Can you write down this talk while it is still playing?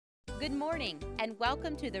Good morning and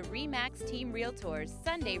welcome to the RE/MAX Team Realtors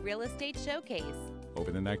Sunday Real Estate Showcase.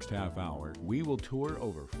 Over the next half hour, we will tour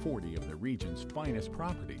over 40 of the region's finest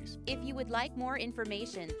properties. If you would like more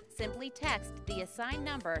information, simply text the assigned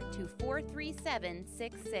number to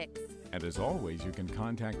 43766. And as always, you can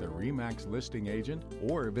contact the RE/MAX listing agent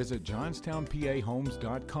or visit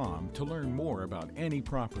johnstownpahomes.com to learn more about any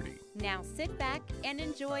property. Now sit back and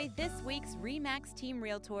enjoy this week's RE/MAX Team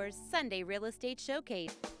Realtors Sunday Real Estate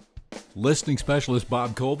Showcase. Listing specialist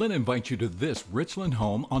Bob Colvin invites you to this Richland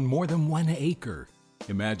home on more than 1 acre.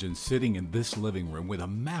 Imagine sitting in this living room with a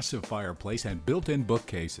massive fireplace and built-in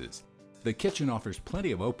bookcases. The kitchen offers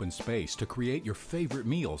plenty of open space to create your favorite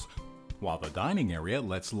meals, while the dining area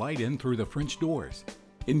lets light in through the French doors.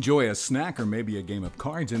 Enjoy a snack or maybe a game of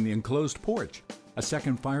cards in the enclosed porch, a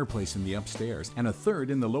second fireplace in the upstairs, and a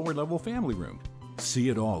third in the lower-level family room. See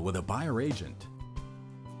it all with a buyer agent.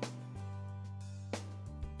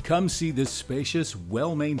 Come see this spacious,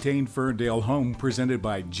 well-maintained Ferndale home presented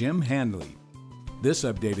by Jim Handley. This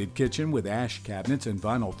updated kitchen with ash cabinets and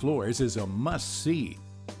vinyl floors is a must-see.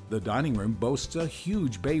 The dining room boasts a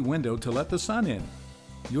huge bay window to let the sun in.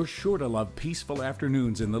 You're sure to love peaceful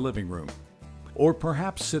afternoons in the living room. Or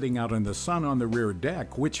perhaps sitting out in the sun on the rear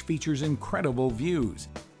deck, which features incredible views.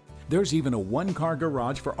 There's even a one-car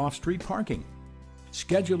garage for off-street parking.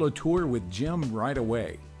 Schedule a tour with Jim right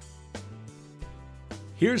away.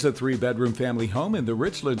 Here's a 3-bedroom family home in the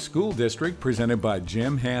Richland School District presented by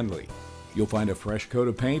Jim Handley. You'll find a fresh coat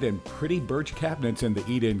of paint and pretty birch cabinets in the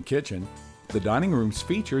eat-in kitchen. The dining room's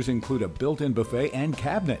features include a built-in buffet and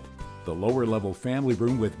cabinet. The lower-level family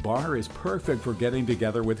room with bar is perfect for getting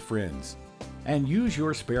together with friends. And use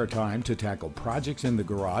your spare time to tackle projects in the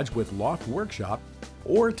garage with loft workshop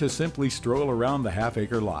or to simply stroll around the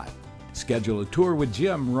half-acre lot. Schedule a tour with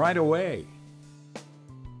Jim right away.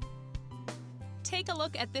 Take a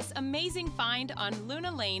look at this amazing find on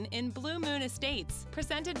Luna Lane in Blue Moon Estates,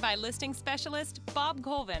 presented by listing specialist Bob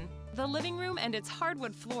Colvin. The living room and its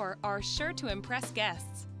hardwood floor are sure to impress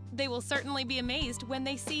guests. They will certainly be amazed when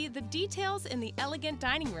they see the details in the elegant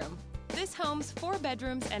dining room. This home's 4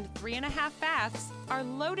 bedrooms and 3.5 baths are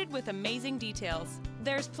loaded with amazing details.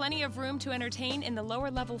 There's plenty of room to entertain in the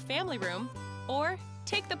lower-level family room, or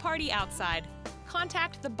take the party outside.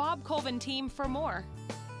 Contact the Bob Colvin team for more.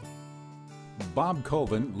 Bob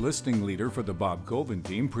Colvin, listing leader for the Bob Colvin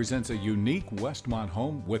team, presents a unique Westmont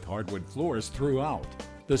home with hardwood floors throughout.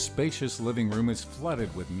 The spacious living room is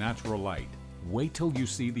flooded with natural light. Wait till you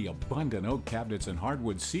see the abundant oak cabinets and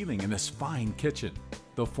hardwood ceiling in this fine kitchen.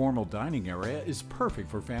 The formal dining area is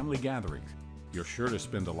perfect for family gatherings. You're sure to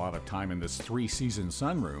spend a lot of time in this 3-season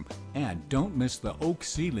sunroom, and don't miss the oak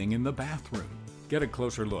ceiling in the bathroom. Get a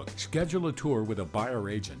closer look. Schedule a tour with a buyer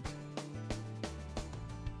agent.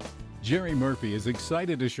 Jerry Murphy is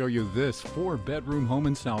excited to show you this 4-bedroom home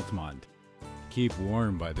in Southmont. Keep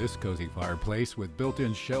warm by this cozy fireplace with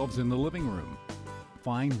built-in shelves in the living room.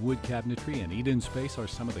 Fine wood cabinetry and eat-in space are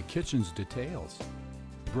some of the kitchen's details.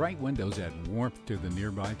 Bright windows add warmth to the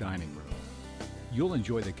nearby dining room. You'll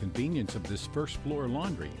enjoy the convenience of this first-floor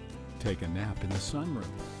laundry. Take a nap in the sunroom.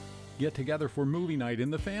 Get together for movie night in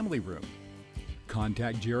the family room.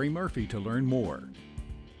 Contact Jerry Murphy to learn more.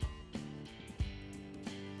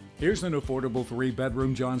 Here's an affordable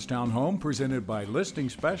 3-bedroom Johnstown home presented by listing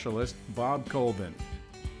specialist Bob Colvin.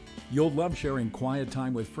 You'll love sharing quiet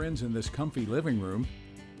time with friends in this comfy living room.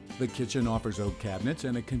 The kitchen offers oak cabinets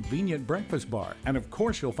and a convenient breakfast bar, and of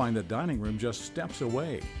course you'll find the dining room just steps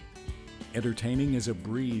away. Entertaining is a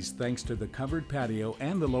breeze thanks to the covered patio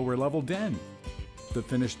and the lower-level den. The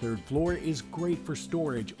finished 3rd floor is great for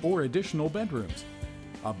storage or additional bedrooms.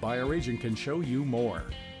 A buyer agent can show you more.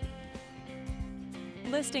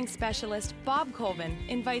 Listing specialist Bob Colvin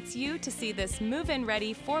invites you to see this move-in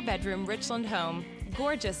ready 4-bedroom Richland home.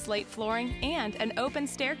 Gorgeous slate flooring and an open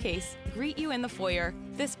staircase greet you in the foyer.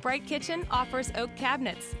 This bright kitchen offers oak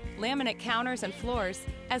cabinets, laminate counters and floors,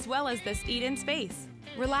 as well as this eat-in space.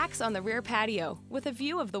 Relax on the rear patio with a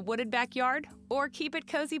view of the wooded backyard, or keep it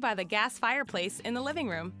cozy by the gas fireplace in the living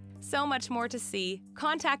room. So much more to see.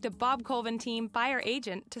 Contact a Bob Colvin team buyer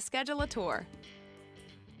agent to schedule a tour.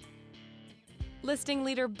 Listing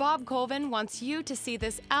leader Bob Colvin wants you to see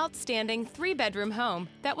this outstanding 3-bedroom home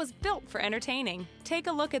that was built for entertaining. Take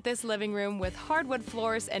a look at this living room with hardwood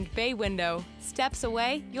floors and bay window. Steps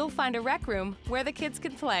away, you'll find a rec room where the kids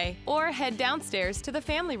can play, or head downstairs to the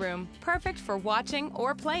family room, perfect for watching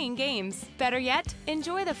or playing games. Better yet,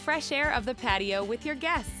 enjoy the fresh air of the patio with your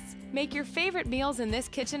guests. Make your favorite meals in this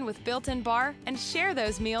kitchen with built-in bar and share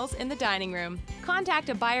those meals in the dining room. Contact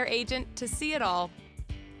a buyer agent to see it all.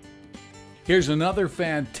 Here's another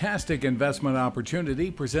fantastic investment opportunity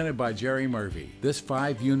presented by Jerry Murphy. This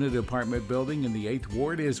 5-unit apartment building in the 8th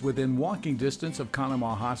Ward is within walking distance of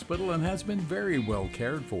Conemaugh Hospital and has been very well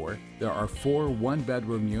cared for. There are 4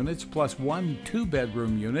 one-bedroom units plus 1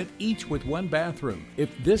 two-bedroom unit, each with 1 bathroom. If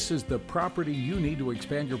this is the property you need to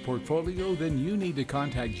expand your portfolio, then you need to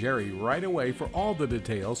contact Jerry right away for all the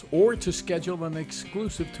details or to schedule an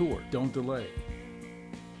exclusive tour. Don't delay.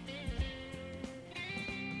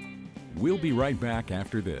 We'll be right back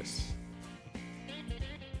after this.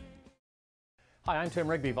 Hi, I'm Tim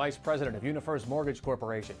Rigby, Vice President of UniFirst Mortgage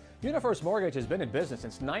Corporation. UniFirst Mortgage has been in business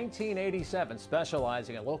since 1987,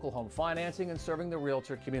 specializing in local home financing and serving the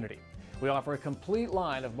realtor community. We offer a complete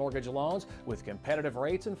line of mortgage loans with competitive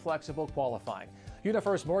rates and flexible qualifying.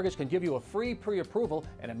 UniFirst Mortgage can give you a free pre-approval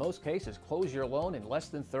and in most cases close your loan in less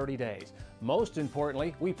than 30 days. Most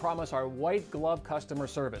importantly, we promise our white glove customer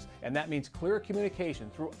service, and that means clear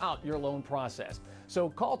communication throughout your loan process. So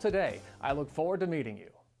call today. I look forward to meeting you.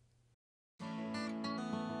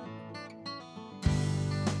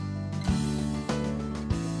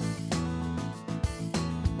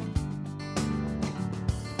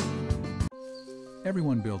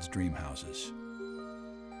 Everyone builds dream houses.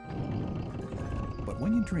 But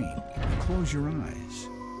when you dream, you close your eyes.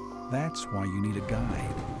 That's why you need a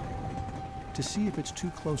guide. To see if it's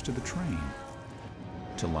too close to the train.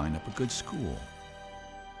 To line up a good school.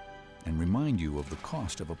 And remind you of the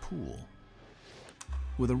cost of a pool.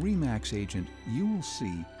 With a RE/MAX agent, you will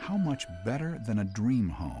see how much better than a dream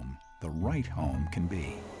home the right home can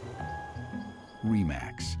be.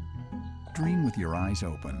 RE/MAX. Dream with your eyes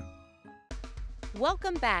open.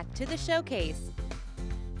 Welcome back to the showcase.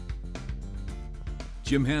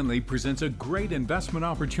 Jim Hanley presents a great investment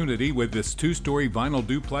opportunity with this 2-story vinyl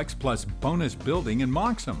duplex plus bonus building in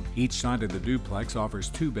Moxham. Each side of the duplex offers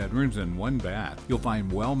 2 bedrooms and 1 bath. You'll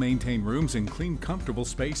find well-maintained rooms and clean, comfortable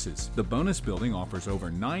spaces. The bonus building offers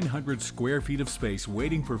over 900 square feet of space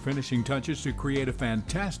waiting for finishing touches to create a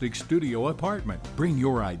fantastic studio apartment. Bring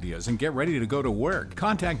your ideas and get ready to go to work.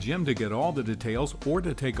 Contact Jim to get all the details or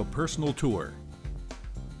to take a personal tour.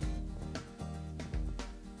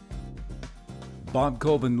 Bob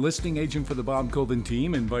Colvin, listing agent for the Bob Colvin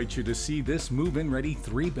team, invites you to see this move-in ready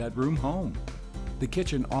 3-bedroom home. The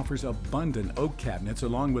kitchen offers abundant oak cabinets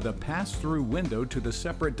along with a pass-through window to the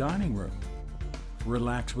separate dining room.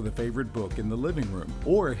 Relax with a favorite book in the living room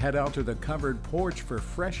or head out to the covered porch for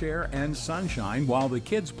fresh air and sunshine while the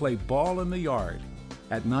kids play ball in the yard.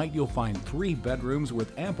 At night, you'll find 3 bedrooms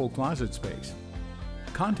with ample closet space.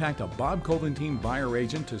 Contact a Bob Colvin team buyer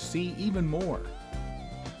agent to see even more.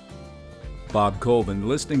 Bob Colvin,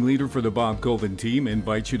 listing leader for the Bob Colvin team,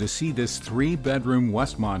 invites you to see this 3-bedroom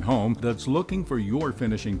Westmont home that's looking for your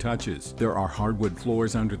finishing touches. There are hardwood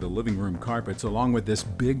floors under the living room carpets along with this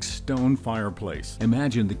big stone fireplace.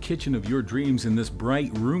 Imagine the kitchen of your dreams in this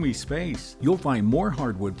bright, roomy space. You'll find more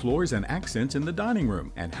hardwood floors and accents in the dining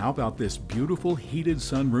room. And how about this beautiful heated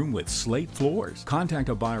sunroom with slate floors? Contact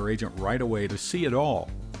a buyer agent right away to see it all.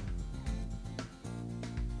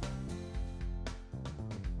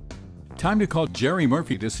 Time to call Jerry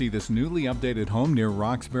Murphy to see this newly updated home near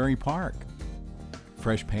Roxbury Park.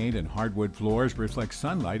 Fresh paint and hardwood floors reflect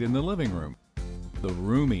sunlight in the living room. The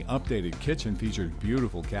roomy, updated kitchen features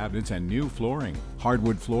beautiful cabinets and new flooring.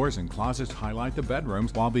 Hardwood floors and closets highlight the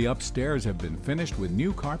bedrooms, while the upstairs have been finished with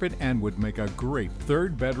new carpet and would make a great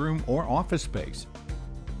 3rd bedroom or office space.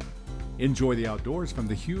 Enjoy the outdoors from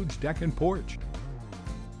the huge deck and porch.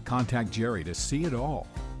 Contact Jerry to see it all.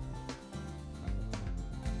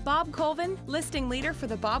 Bob Colvin, listing leader for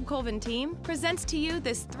the Bob Colvin team, presents to you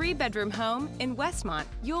this 3-bedroom home in Westmont.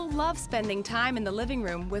 You'll love spending time in the living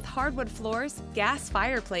room with hardwood floors, gas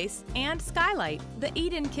fireplace, and skylight. The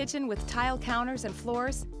eat-in kitchen with tile counters and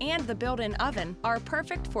floors and the built-in oven are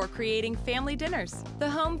perfect for creating family dinners. The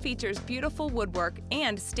home features beautiful woodwork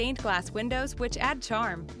and stained glass windows which add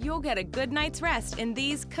charm. You'll get a good night's rest in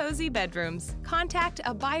these cozy bedrooms. Contact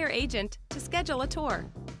a buyer agent to schedule a tour.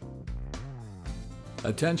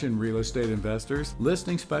 Attention real estate investors,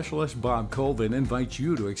 listing specialist Bob Colvin invites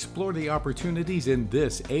you to explore the opportunities in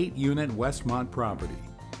this 8-unit Westmont property.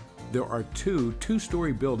 There are 2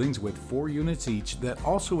 2-story buildings with 4 units each that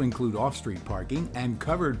also include off-street parking and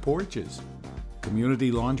covered porches.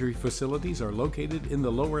 Community laundry facilities are located in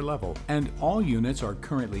the lower level, and all units are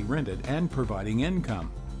currently rented and providing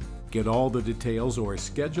income. Get all the details or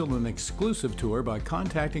schedule an exclusive tour by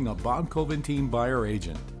contacting a Bob Colvin team buyer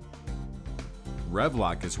agent.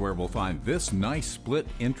 Revlock is where we'll find this nice split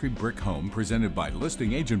entry brick home presented by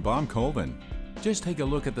listing agent Bob Colvin. Just take a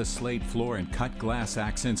look at the slate floor and cut glass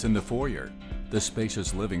accents in the foyer. The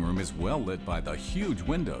spacious living room is well lit by the huge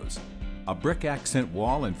windows. A brick accent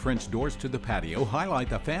wall and French doors to the patio highlight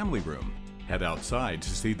the family room. Head outside to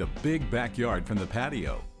see the big backyard from the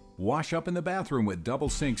patio. Wash up in the bathroom with double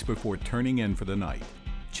sinks before turning in for the night.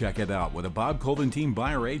 Check it out with a Bob Colvin Team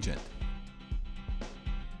buyer agent.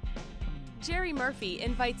 Jerry Murphy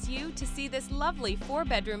invites you to see this lovely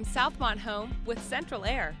 4-bedroom Southmont home with central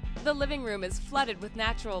air. The living room is flooded with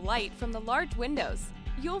natural light from the large windows.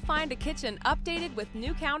 You'll find a kitchen updated with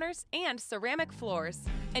new counters and ceramic floors.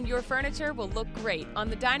 And your furniture will look great on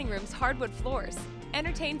the dining room's hardwood floors.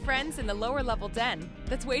 Entertain friends in the lower level den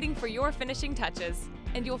that's waiting for your finishing touches.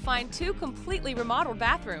 And you'll find 2 completely remodeled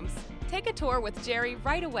bathrooms. Take a tour with Jerry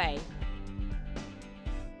right away.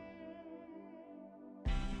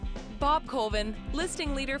 Bob Colvin,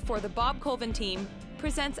 listing leader for the Bob Colvin Team,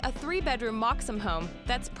 presents a 3-bedroom Moxham home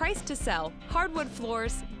that's priced to sell. Hardwood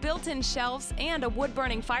floors, built-in shelves, and a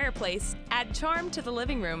wood-burning fireplace add charm to the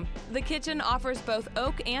living room. The kitchen offers both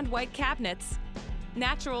oak and white cabinets.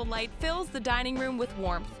 Natural light fills the dining room with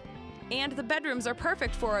warmth, and the bedrooms are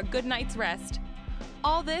perfect for a good night's rest.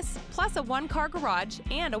 All this plus a 1-car garage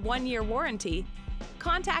and a 1-year warranty.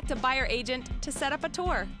 Contact a buyer agent to set up a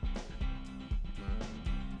tour.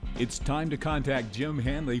 It's time to contact Jim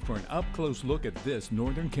Hanley for an up-close look at this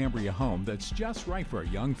Northern Cambria home that's just right for a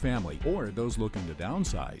young family or those looking to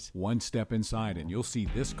downsize. One step inside and you'll see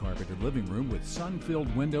this carpeted living room with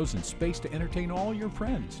sun-filled windows and space to entertain all your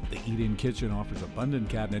friends. The eat-in kitchen offers abundant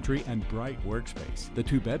cabinetry and bright workspace. The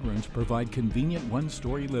 2 bedrooms provide convenient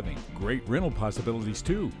 1-story living. Great rental possibilities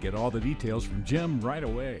too. Get all the details from Jim right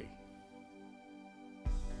away.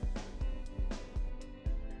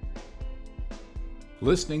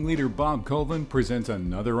 Listing leader Bob Colvin presents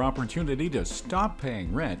another opportunity to stop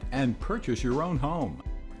paying rent and purchase your own home.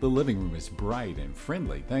 The living room is bright and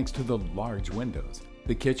friendly thanks to the large windows.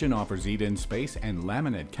 The kitchen offers eat-in space and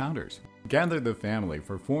laminate counters. Gather the family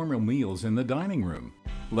for formal meals in the dining room.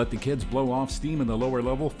 Let the kids blow off steam in the lower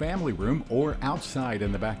level family room or outside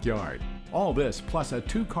in the backyard. All this plus a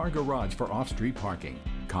 2-car garage for off-street parking.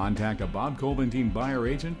 Contact a Bob Colvin Team buyer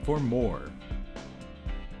agent for more.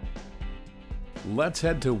 Let's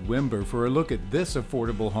head to Wimber for a look at this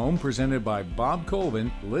affordable home presented by Bob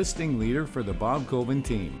Colvin, listing leader for the Bob Colvin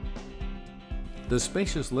Team. The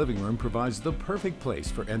spacious living room provides the perfect place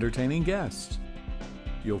for entertaining guests.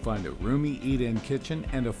 You'll find a roomy eat-in kitchen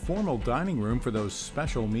and a formal dining room for those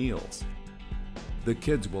special meals. The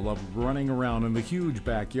kids will love running around in the huge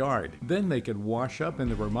backyard. Then they can wash up in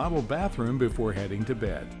the remodeled bathroom before heading to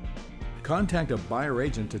bed. Contact a buyer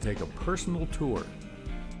agent to take a personal tour.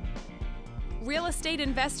 Real estate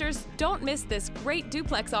investors, don't miss this great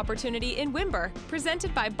duplex opportunity in Wimber,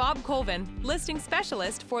 presented by Bob Colvin, listing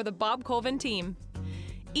specialist for the Bob Colvin Team.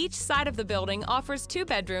 Each side of the building offers 2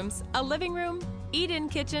 bedrooms, a living room, eat-in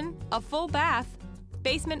kitchen, a full bath,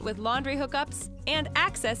 basement with laundry hookups, and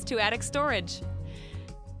access to attic storage.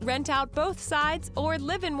 Rent out both sides or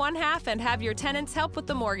live in one half and have your tenants help with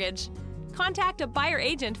the mortgage. Contact a buyer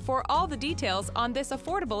agent for all the details on this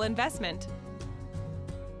affordable investment.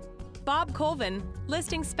 Bob Colvin,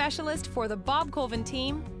 listing specialist for the Bob Colvin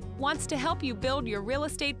Team, wants to help you build your real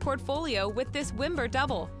estate portfolio with this Wimber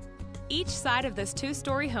double. Each side of this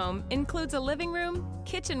 2-story home includes a living room,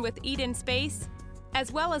 kitchen with eat-in space,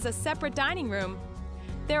 as well as a separate dining room.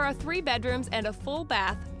 There are 3 bedrooms and a full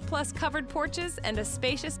bath, plus covered porches and a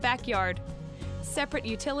spacious backyard. Separate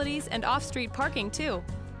utilities and off-street parking too.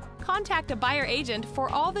 Contact a buyer agent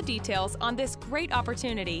for all the details on this great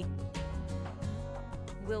opportunity.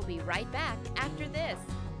 We'll be right back after this.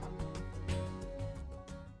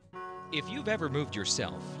 If you've ever moved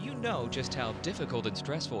yourself, you know just how difficult and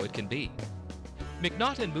stressful it can be.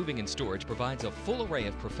 McNaughton Moving and Storage provides a full array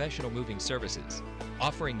of professional moving services.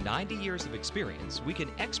 Offering 90 years of experience, we can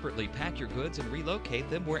expertly pack your goods and relocate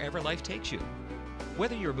them wherever life takes you.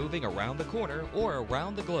 Whether you're moving around the corner or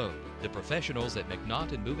around the globe, the professionals at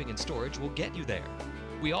McNaughton Moving and Storage will get you there.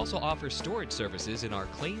 We also offer storage services in our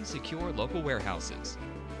clean, secure local warehouses.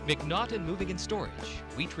 McNaughton Moving and Storage.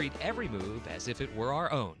 We treat every move as if it were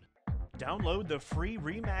our own. Download the free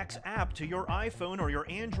RE/MAX app to your iPhone or your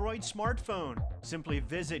Android smartphone. Simply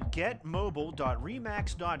visit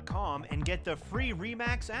getmobile.remax.com and get the free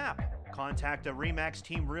RE/MAX app. Contact a RE/MAX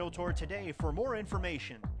Team Realtor today for more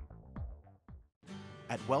information.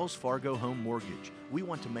 At Wells Fargo Home Mortgage, we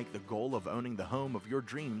want to make the goal of owning the home of your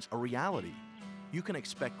dreams a reality. You can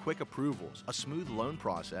expect quick approvals, a smooth loan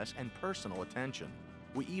process, and personal attention.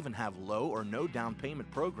 We even have low or no down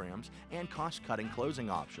payment programs and cost-cutting closing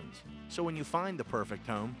options. So when you find the perfect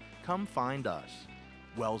home, come find us.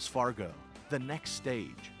 Wells Fargo, the next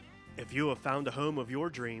stage. If you have found a home of your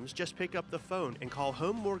dreams, just pick up the phone and call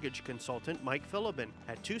Home Mortgage Consultant Mike Philibin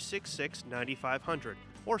at 266-9500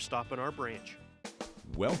 or stop in our branch.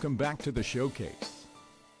 Welcome back to the showcase.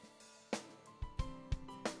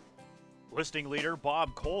 Listing leader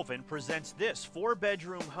Bob Colvin presents this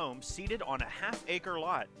 4-bedroom home seated on a half-acre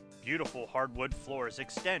lot. Beautiful hardwood floors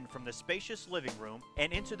extend from the spacious living room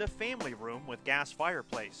and into the family room with gas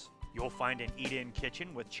fireplace. You'll find an eat-in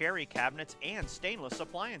kitchen with cherry cabinets and stainless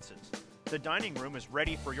appliances. The dining room is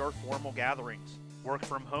ready for your formal gatherings. Work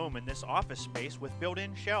from home in this office space with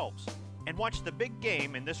built-in shelves. And watch the big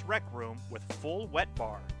game in this rec room with full wet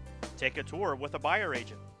bar. Take a tour with a buyer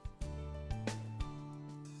agent.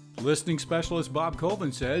 Listing specialist Bob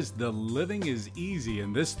Colvin says the living is easy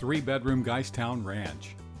in this 3-bedroom Geistown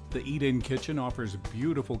ranch. The eat-in kitchen offers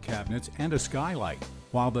beautiful cabinets and a skylight,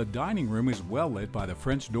 while the dining room is well lit by the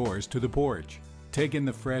French doors to the porch. Take in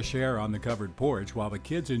the fresh air on the covered porch while the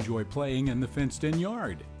kids enjoy playing in the fenced-in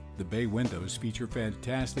yard. The bay windows feature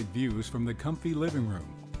fantastic views from the comfy living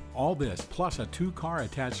room. All this plus a 2-car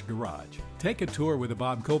attached garage. Take a tour with a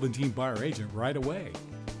Bob Colvin team buyer agent right away.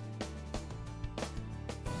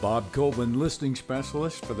 Bob Colvin, listing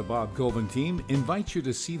specialist for the Bob Colvin team, invites you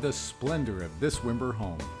to see the splendor of this Wimber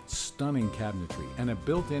home. Stunning cabinetry and a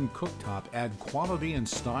built-in cooktop add quality and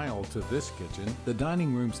style to this kitchen. The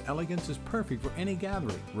dining room's elegance is perfect for any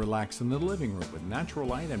gathering. Relax in the living room with natural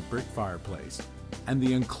light and brick fireplace. And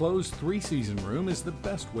the enclosed 3-season room is the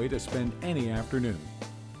best way to spend any afternoon.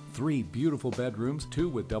 3 beautiful bedrooms, 2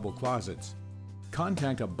 with double closets.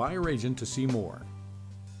 Contact a buyer agent to see more.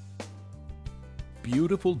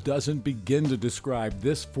 Beautiful doesn't begin to describe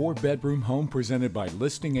this 4-bedroom home presented by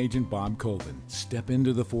listing agent Bob Colvin. Step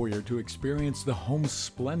into the foyer to experience the home's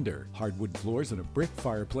splendor. Hardwood floors and a brick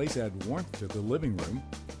fireplace add warmth to the living room.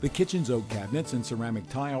 The kitchen's oak cabinets and ceramic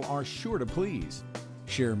tile are sure to please.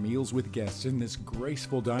 Share meals with guests in this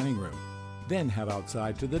graceful dining room. Then head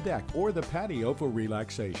outside to the deck or the patio for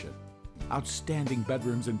relaxation. Outstanding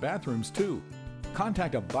bedrooms and bathrooms too.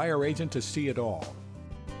 Contact a buyer agent to see it all.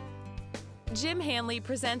 Jim Hanley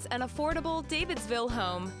presents an affordable Davidsville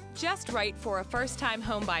home, just right for a first-time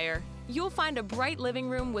home buyer. You'll find a bright living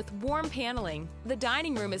room with warm paneling. The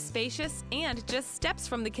dining room is spacious and just steps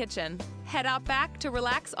from the kitchen. Head out back to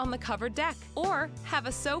relax on the covered deck or have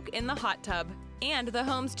a soak in the hot tub. And the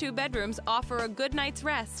home's 2 bedrooms offer a good night's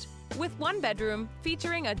rest, with 1 bedroom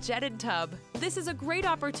featuring a jetted tub. This is a great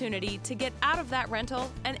opportunity to get out of that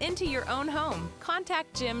rental and into your own home.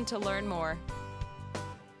 Contact Jim to learn more.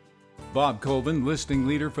 Bob Colvin, listing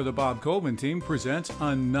leader for the Bob Colvin team, presents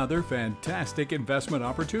another fantastic investment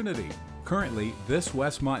opportunity. Currently, this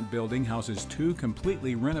Westmont building houses 2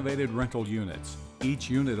 completely renovated rental units. Each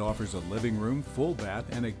unit offers a living room, full bath,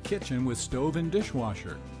 and a kitchen with stove and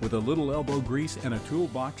dishwasher. With a little elbow grease and a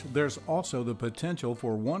toolbox, there's also the potential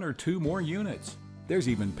for 1 or 2 more units. There's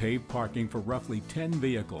even paved parking for roughly 10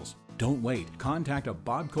 vehicles. Don't wait. Contact a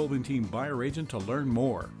Bob Colvin team buyer agent to learn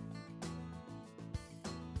more.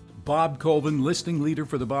 Bob Colvin, listing leader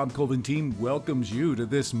for the Bob Colvin team, welcomes you to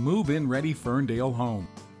this move-in ready Ferndale home.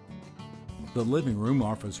 The living room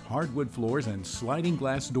offers hardwood floors and sliding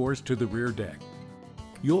glass doors to the rear deck.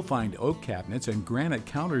 You'll find oak cabinets and granite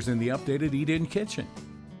counters in the updated eat-in kitchen.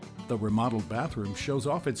 The remodeled bathroom shows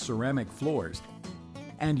off its ceramic floors.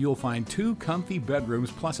 And you'll find 2 comfy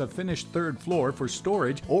bedrooms plus a finished 3rd floor for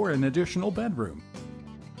storage or an additional bedroom.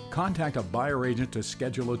 Contact a buyer agent to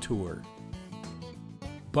schedule a tour.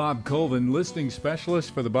 Bob Colvin, listing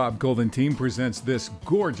specialist for the Bob Colvin team, presents this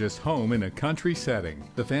gorgeous home in a country setting.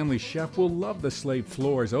 The family chef will love the slate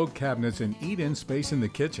floors, oak cabinets, and eat-in space in the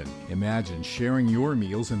kitchen. Imagine sharing your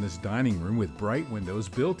meals in this dining room with bright windows,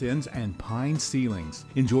 built-ins, and pine ceilings.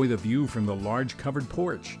 Enjoy the view from the large covered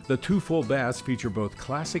porch. The 2 full baths feature both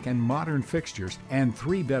classic and modern fixtures, and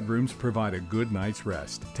 3 bedrooms provide a good night's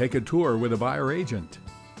rest. Take a tour with a buyer agent.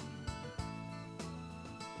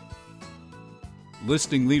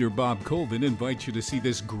 Listing leader Bob Colvin invites you to see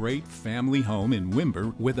this great family home in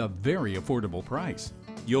Wimber with a very affordable price.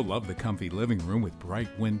 You'll love the comfy living room with bright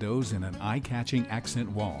windows and an eye-catching accent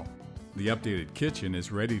wall. The updated kitchen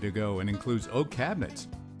is ready to go and includes oak cabinets.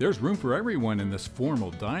 There's room for everyone in this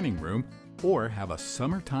formal dining room, or have a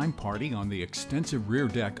summertime party on the extensive rear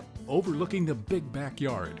deck overlooking the big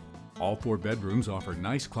backyard. All 4 bedrooms offer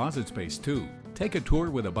nice closet space too. Take a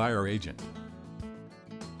tour with a buyer agent.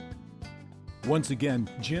 Once again,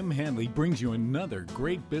 Jim Handley brings you another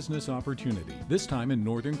great business opportunity, this time in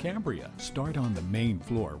Northern Cambria. Start on the main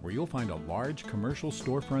floor where you'll find a large commercial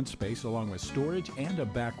storefront space along with storage and a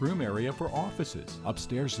back room area for offices.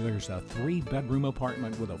 Upstairs, there's a 3-bedroom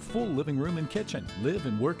apartment with a full living room and kitchen. Live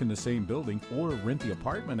and work in the same building or rent the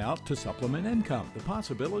apartment out to supplement income. The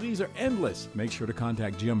possibilities are endless. Make sure to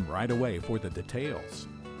contact Jim right away for the details.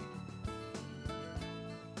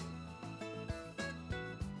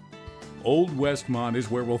 Old Westmont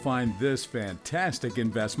is where we'll find this fantastic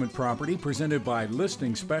investment property presented by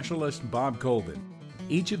listing specialist Bob Colvin.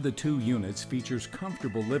 Each of the 2 units features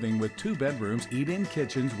comfortable living with 2 bedrooms, eat-in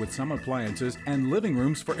kitchens with some appliances, and living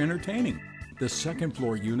rooms for entertaining. The second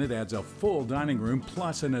floor unit adds a full dining room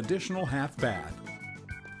plus an additional half bath.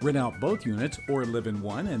 Rent out both units or live in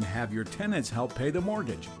one and have your tenants help pay the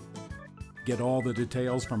mortgage. Get all the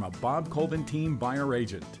details from a Bob Colvin team buyer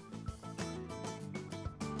agent.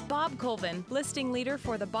 Bob Colvin, listing leader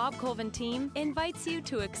for the Bob Colvin team, invites you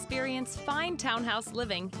to experience fine townhouse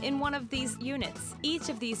living in one of these units. Each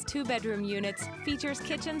of these 2-bedroom units features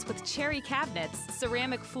kitchens with cherry cabinets,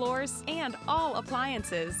 ceramic floors, and all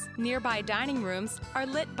appliances. Nearby dining rooms are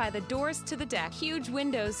lit by the doors to the deck. Huge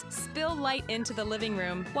windows spill light into the living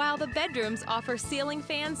room, while the bedrooms offer ceiling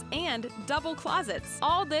fans and double closets.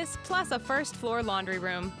 All this plus a first-floor laundry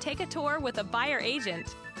room. Take a tour with a buyer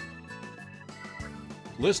agent.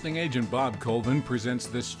 Listing agent Bob Colvin presents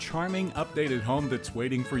this charming, updated home that's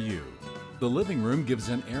waiting for you. The living room gives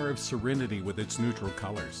an air of serenity with its neutral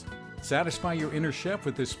colors. Satisfy your inner chef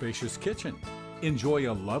with this spacious kitchen. Enjoy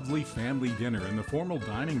a lovely family dinner in the formal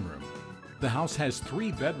dining room. The house has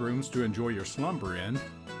 3 bedrooms to enjoy your slumber in,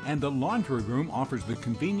 and the laundry room offers the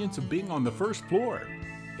convenience of being on the first floor.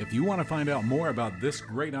 If you want to find out more about this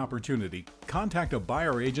great opportunity, contact a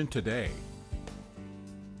buyer agent today.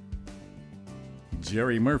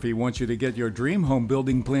 Jerry Murphy wants you to get your dream home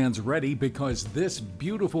building plans ready because this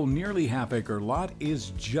beautiful nearly half-acre lot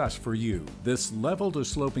is just for you. This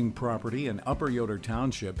level-to-sloping property in Upper Yoder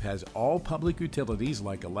Township has all public utilities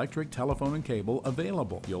like electric, telephone, and cable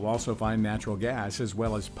available. You'll also find natural gas as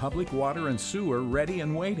well as public water and sewer ready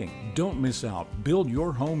and waiting. Don't miss out. Build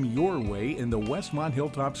your home your way in the Westmont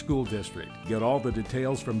Hilltop School District. Get all the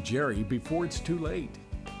details from Jerry before it's too late.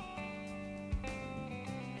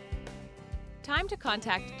 Time to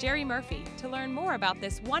contact Jerry Murphy to learn more about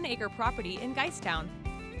this 1-acre property in Geisttown.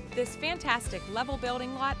 This fantastic level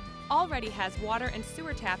building lot already has water and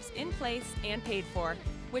sewer taps in place and paid for,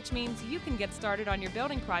 which means you can get started on your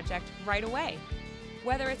building project right away.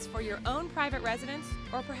 Whether it's for your own private residence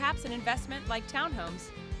or perhaps an investment like townhomes,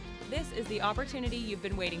 this is the opportunity you've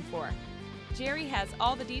been waiting for. Jerry has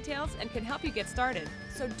all the details and can help you get started,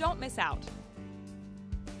 so don't miss out.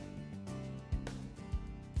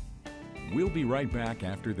 We'll be right back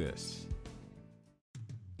after this.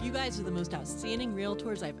 You guys are the most outstanding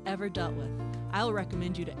realtors I've ever dealt with. I'll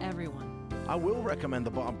recommend you to everyone. I will recommend the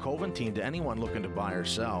Bob Colvin team to anyone looking to buy or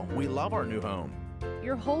sell. We love our new home.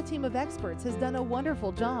 Your whole team of experts has done a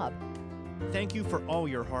wonderful job. Thank you for all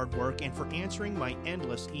your hard work and for answering my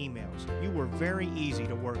endless emails. You were very easy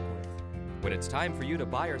to work with. When it's time for you to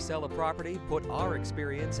buy or sell a property, put our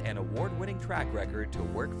experience and award-winning track record to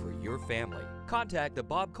work for your family. Contact the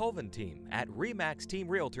Bob Colvin team at RE/MAX Team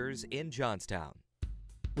Realtors in Johnstown.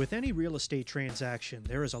 With any real estate transaction,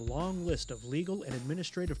 there is a long list of legal and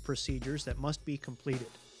administrative procedures that must be completed.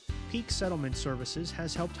 Peak Settlement Services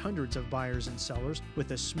has helped hundreds of buyers and sellers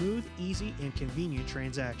with a smooth, easy, and convenient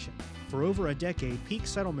transaction. For over a decade, Peak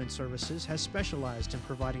Settlement Services has specialized in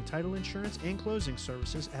providing title insurance and closing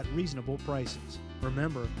services at reasonable prices.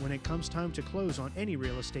 Remember, when it comes time to close on any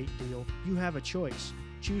real estate deal, you have a choice.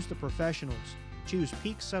 Choose the professionals. Choose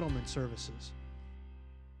Peak Settlement Services.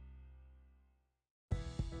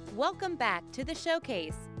 Welcome back to the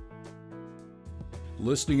showcase.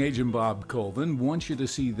 Listing agent Bob Colvin wants you to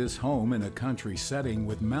see this home in a country setting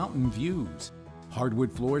with mountain views.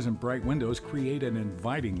 Hardwood floors and bright windows create an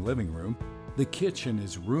inviting living room. The kitchen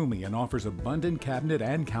is roomy and offers abundant cabinet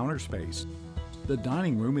and counter space. The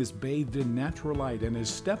dining room is bathed in natural light and is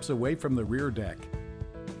steps away from the rear deck.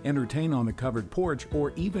 Entertain on the covered porch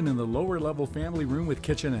or even in the lower level family room with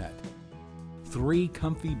kitchenette. 3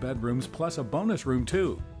 comfy bedrooms plus a bonus room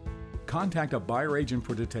too. Contact a buyer agent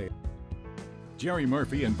for details. Jerry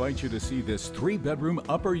Murphy invites you to see this 3-bedroom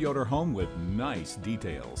Upper Yoder home with nice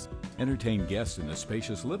details. Entertain guests in a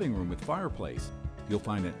spacious living room with fireplace. You'll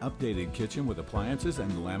find an updated kitchen with appliances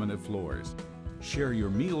and laminate floors. Share your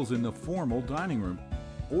meals in the formal dining room,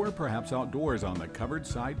 or perhaps outdoors on the covered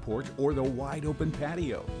side porch or the wide open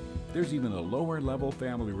patio. There's even a lower level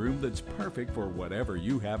family room that's perfect for whatever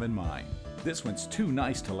you have in mind. This one's too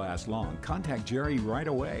nice to last long. Contact Jerry right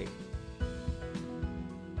away.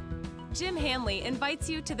 Jim Hanley invites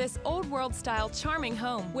you to this old world style charming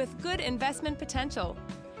home with good investment potential.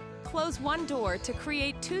 Close one door to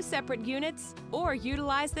create 2 separate units, or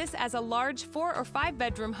utilize this as a large 4 or 5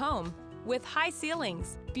 bedroom home with high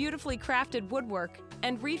ceilings, beautifully crafted woodwork,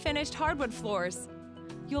 and refinished hardwood floors.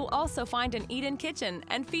 You'll also find an eat-in kitchen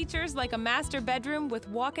and features like a master bedroom with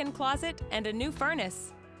walk-in closet and a new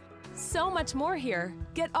furnace. So much more here.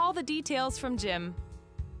 Get all the details from Jim.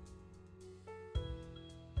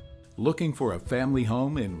 Looking for a family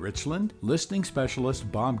home in Richland? Listing specialist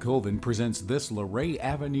Bob Colvin presents this Luray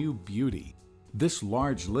Avenue beauty. This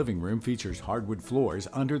large living room features hardwood floors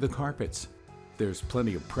under the carpets. There's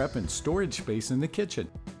plenty of prep and storage space in the kitchen,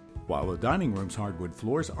 while the dining room's hardwood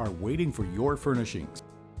floors are waiting for your furnishings.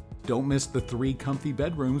 Don't miss the 3 comfy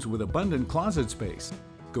bedrooms with abundant closet space.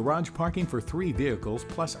 Garage parking for 3 vehicles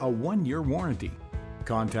plus a 1-year warranty.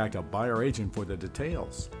 Contact a buyer agent for the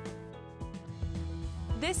details.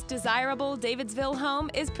 This desirable Davidsville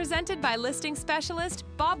home is presented by listing specialist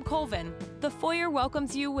Bob Colvin. The foyer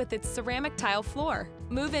welcomes you with its ceramic tile floor.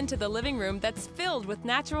 Move into the living room that's filled with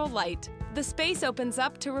natural light. The space opens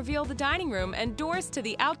up to reveal the dining room and doors to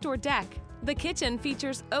the outdoor deck. The kitchen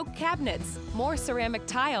features oak cabinets, more ceramic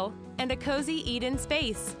tile, and a cozy eat-in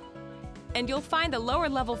space. And you'll find the lower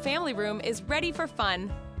level family room is ready for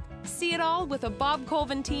fun. See it all with a Bob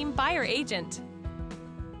Colvin team buyer agent.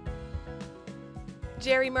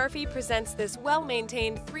 Jerry Murphy presents this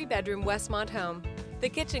well-maintained 3-bedroom Westmont home. The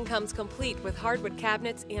kitchen comes complete with hardwood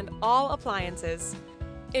cabinets and all appliances.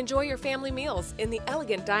 Enjoy your family meals in the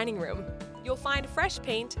elegant dining room. You'll find fresh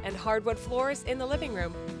paint and hardwood floors in the living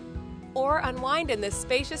room. Or unwind in this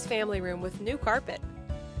spacious family room with new carpet.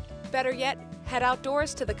 Better yet, head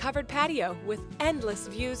outdoors to the covered patio with endless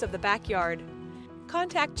views of the backyard.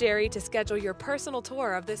 Contact Jerry to schedule your personal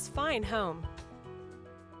tour of this fine home.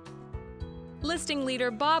 Listing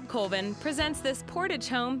leader Bob Colvin presents this Portage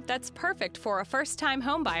home that's perfect for a first-time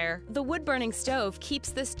homebuyer. The wood-burning stove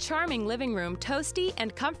keeps this charming living room toasty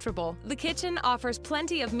and comfortable. The kitchen offers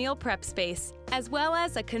plenty of meal prep space, as well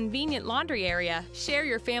as a convenient laundry area. Share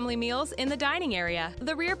your family meals in the dining area.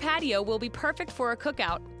 The rear patio will be perfect for a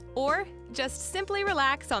cookout, or just simply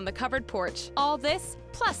relax on the covered porch. All this,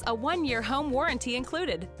 plus a 1-year home warranty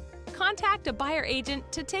included. Contact a buyer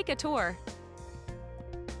agent to take a tour.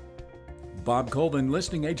 Bob Colvin,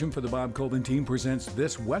 listing agent for the Bob Colvin team, presents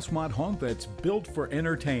this Westmont home that's built for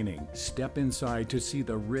entertaining. Step inside to see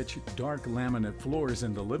the rich, dark laminate floors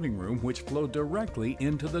in the living room, which flow directly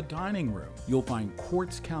into the dining room. You'll find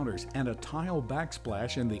quartz counters and a tile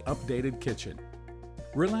backsplash in the updated kitchen.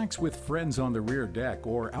 Relax with friends on the rear deck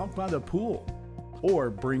or out by the pool. Or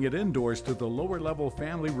bring it indoors to the lower level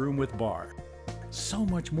family room with bar. So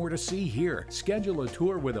much more to see here. Schedule a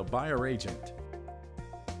tour with a buyer agent.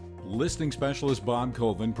 Listing specialist Bob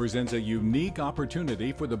Colvin presents a unique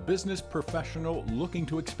opportunity for the business professional looking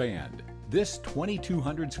to expand. This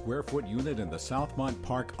 2,200 square foot unit in the Southmont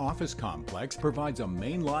Park office complex provides a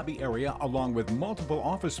main lobby area along with multiple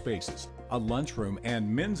office spaces, a lunchroom, and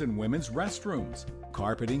men's and women's restrooms,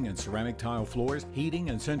 carpeting and ceramic tile floors, heating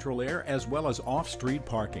and central air, as well as off-street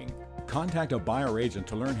parking. Contact a buyer agent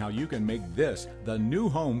to learn how you can make this the new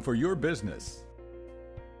home for your business.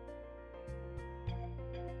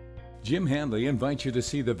 Jim Hanley invites you to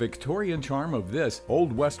see the Victorian charm of this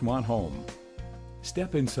Old Westmont home.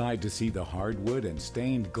 Step inside to see the hardwood and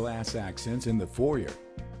stained glass accents in the foyer.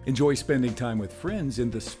 Enjoy spending time with friends in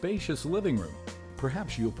the spacious living room.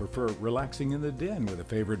 Perhaps you'll prefer relaxing in the den with a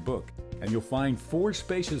favorite book. And you'll find 4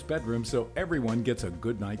 spacious bedrooms so everyone gets a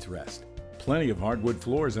good night's rest. Plenty of hardwood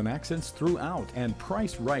floors and accents throughout, and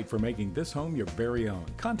priced right for making this home your very own.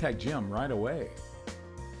 Contact Jim right away.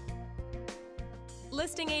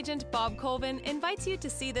 Listing agent Bob Colvin invites you to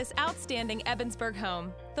see this outstanding Ebensburg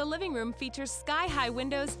home. The living room features sky-high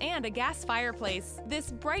windows and a gas fireplace. This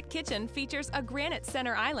bright kitchen features a granite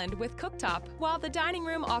center island with cooktop, while the dining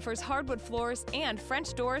room offers hardwood floors and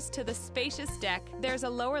French doors to the spacious deck. There's a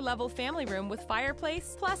lower-level family room with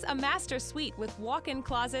fireplace, plus a master suite with walk-in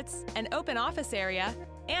closets, an open office area,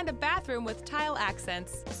 and a bathroom with tile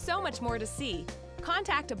accents. So much more to see.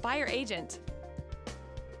 Contact a buyer agent.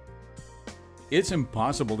 It's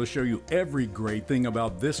impossible to show you every great thing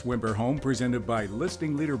about this Wimper home presented by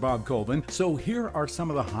listing leader Bob Colvin, so here are some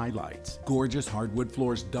of the highlights. Gorgeous hardwood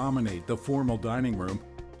floors dominate the formal dining room,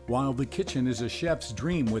 while the kitchen is a chef's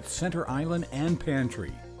dream with center island and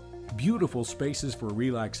pantry. Beautiful spaces for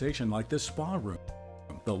relaxation like the spa room,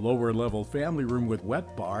 the lower level family room with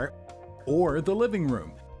wet bar, or the living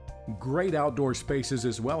room. Great outdoor spaces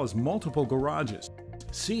as well as multiple garages.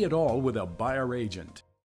 See it all with a buyer agent.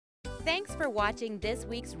 Thanks for watching this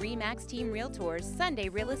week's RE/MAX Team Realtors Sunday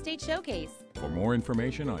Real Estate Showcase. For more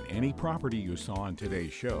information on any property you saw on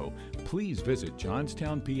today's show, please visit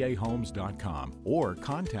johnstownpahomes.com or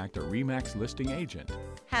contact a RE/MAX listing agent.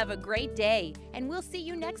 Have a great day, and we'll see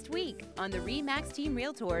you next week on the RE/MAX Team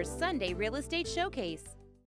Realtors Sunday Real Estate Showcase.